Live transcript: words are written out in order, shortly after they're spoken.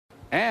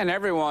And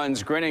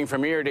everyone's grinning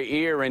from ear to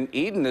ear in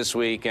Eden this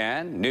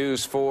weekend.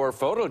 News 4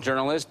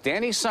 photojournalist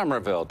Danny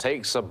Summerville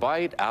takes a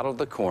bite out of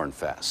the Corn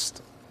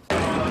Fest.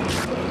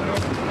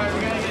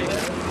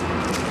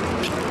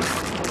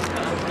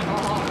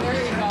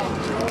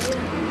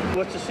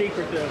 What's the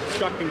secret to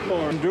shucking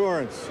corn?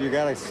 Endurance. You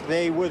got to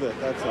stay with it,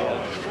 that's all.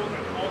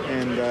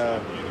 And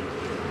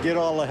get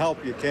all the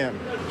help you can.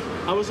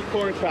 How was the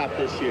corn crop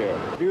this year?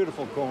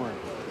 Beautiful corn.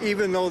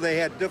 Even though they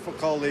had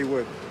difficulty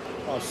with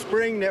a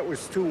spring that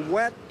was too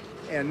wet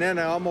and then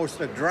almost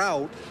a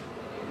drought,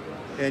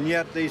 and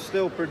yet they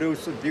still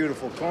produce a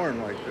beautiful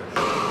corn like this.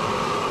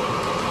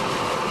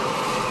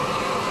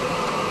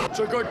 It's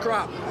a good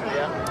crop.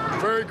 Yeah.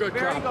 Very good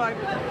crop. Very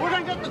good. We're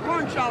going to get the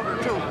corn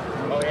chowder, too.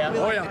 Oh, yeah?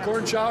 Oh, yeah,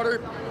 corn chowder.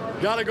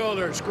 Gotta go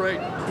there. It's great.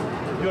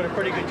 You're doing a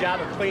pretty good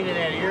job of cleaning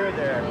that ear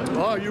there.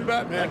 Oh, you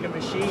bet, man. Like a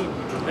machine.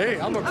 Hey,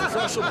 I'm a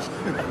professional.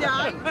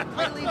 Yeah,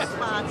 I leave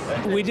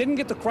spots. We didn't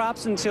get the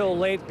crops until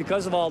late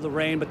because of all the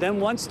rain, but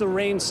then once the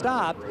rain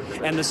stopped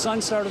and the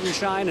sun started to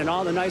shine and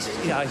all the nice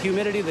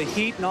humidity, the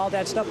heat and all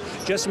that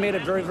stuff just made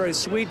it very, very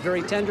sweet,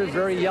 very tender,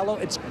 very yellow.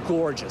 It's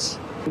gorgeous.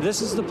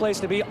 This is the place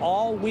to be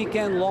all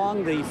weekend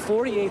long, the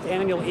 48th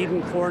Annual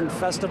Eden Corn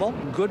Festival.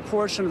 A good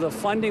portion of the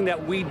funding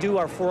that we do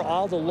are for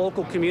all the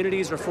local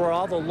communities or for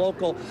all the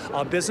local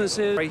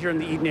businesses right here in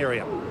the Eden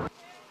area.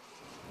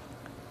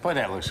 Boy,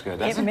 that looks good,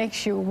 doesn't It it?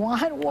 makes you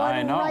want one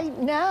I know. right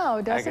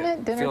now, doesn't it?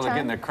 I Dinner feel like time?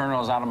 getting the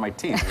kernels out of my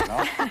teeth, you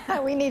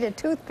know? We need a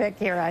toothpick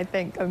here, I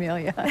think,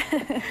 Amelia.